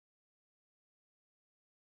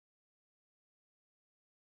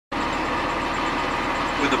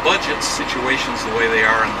budget situations the way they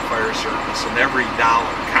are in the fire service, and every dollar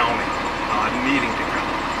counting, needing to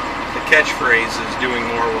count, the catchphrase is doing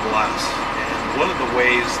more with less. And one of the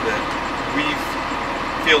ways that we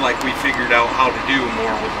feel like we figured out how to do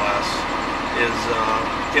more with less is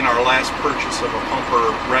in our last purchase of a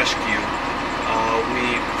pumper rescue,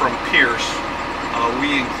 from Pierce,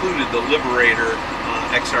 we included the Liberator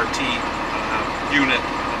XRT unit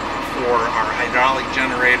for our hydraulic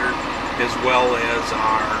generator, as well as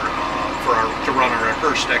to run our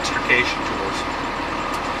Hurst extrication tools.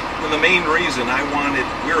 And the main reason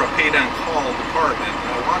we're a paid-on-call department, and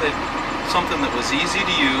I wanted something that was easy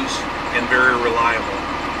to use and very reliable.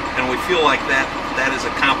 And we feel like that is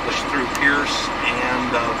accomplished through Pierce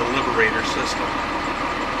and the Liberator system.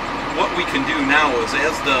 What we can do now is,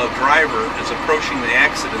 as the driver is approaching the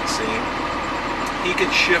accident scene, he can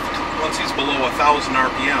shift, once he's below 1,000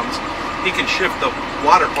 RPMs, he can shift the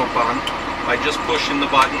water pump on by just pushing the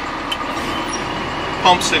button.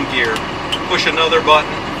 Pumps in gear. Push another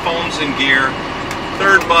button, foam's in gear.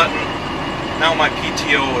 Third button, now my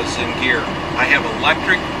PTO is in gear. I have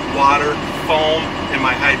electric, water, foam, and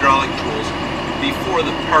my hydraulic tools before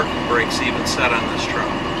the parking brake's even set on this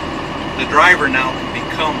truck. The driver now can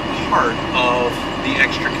become part of the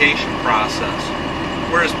extrication process.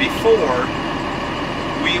 Whereas before,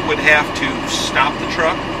 we would have to stop the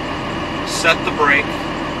truck, set the brake,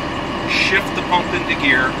 shift the pump into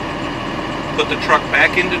gear, put the truck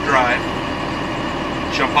back into drive,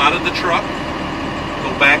 jump out of the truck,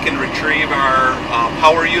 go back and retrieve our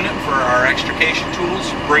power unit for our extrication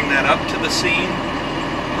tools, bring that up to the scene,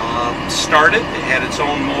 start it. It had its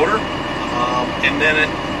own motor, and then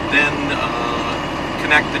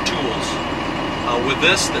connect the tools. With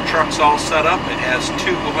this, the truck's all set up. It has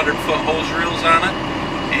 200-foot hose reels on it,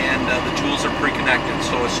 and the tools are pre-connected.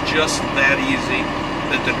 So it's just that easy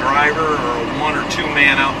that the driver or a 1 or 2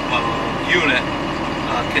 man out unit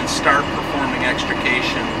can start performing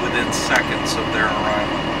extrication within seconds of their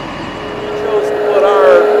arrival. We chose to put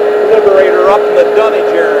our Liberator up in the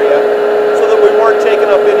dunnage area so that we weren't taking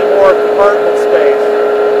up any more compartment space.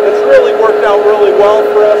 It's really worked out really well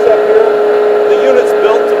for us up here. The unit's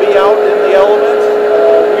built to be out in the elements.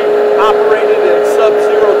 We've operated in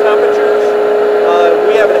sub-zero temperatures.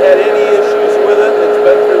 We haven't had any issues with it. It's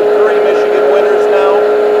been through 3 Michigan winters now,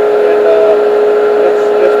 and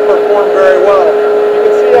it's performed very well. You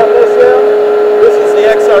can see on this end, this is the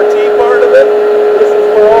XRT part of it. This is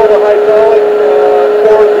where all the hydraulic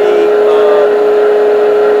for the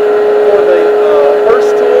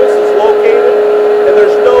Hurst tools is located, and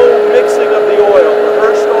there's no mixing of the oil. The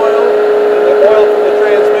Hurst oil and the oil from the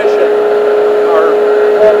transmission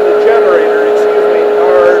from the generator,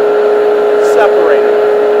 are separated.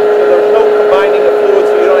 So there's no combining of fluids,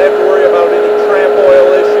 so you don't have to worry about any tramp oil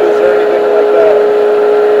issues or anything like that.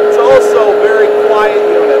 It's also a very quiet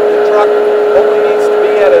unit. The truck only needs to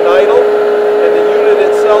be at an idle, and the unit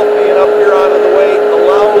itself being up here out of the way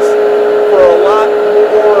allows for a lot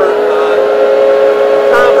more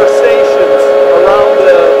conversations around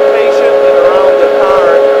the patient and around the car.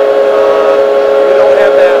 You don't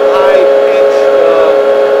have that high-pitched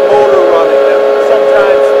motor running that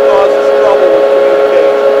sometimes causes trouble with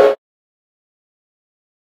communication.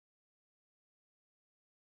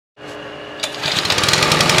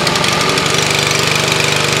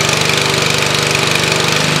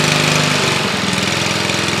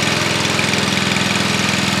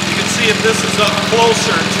 You can see if this is up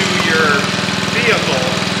closer to your vehicle,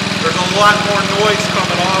 there's a lot more noise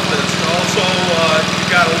coming off this. Also,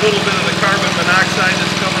 you've got a little bit of the carbon monoxide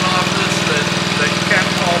that's coming off this that can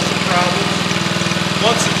cause some problems.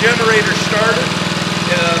 Once the generator started,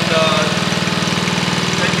 and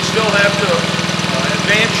then you still have to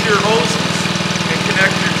advance your hoses and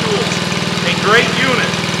connect your tools. A great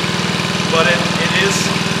unit, but it is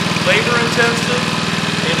labor intensive,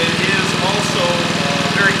 and it is also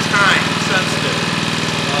very time sensitive.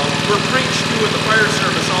 We're preached to in the fire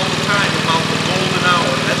service all the time about the golden hour.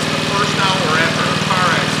 That's the first hour after a car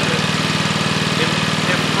accident.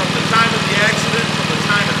 If from the time of the accident, from the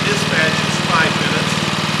time of dispatch, is 5 minutes,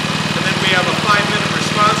 and then we have a 5-minute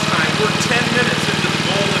response time, we're 10 minutes into the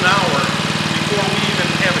golden hour before we even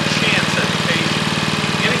have a chance at the patient.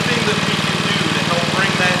 Anything that we can do to help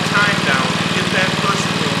bring that time down and get that person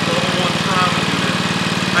to a level 1 trauma unit,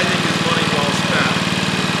 I think is money well spent.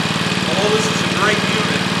 Although this is a great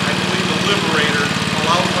unit, I believe the Liberator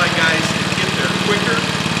allows my guys to get there quicker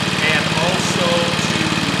and also to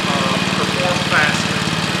perform faster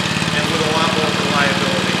and with a lot more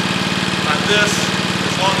reliability. On this,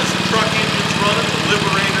 as long as the truck engine's running, the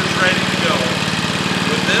Liberator's ready to go.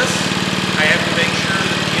 With this, I have to make sure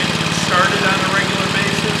that the engine's started on a regular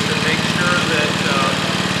basis,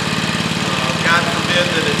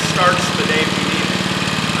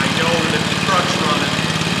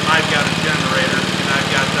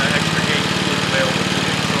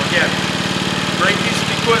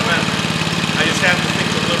 I just happen to think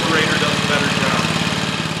the Liberator does a better job.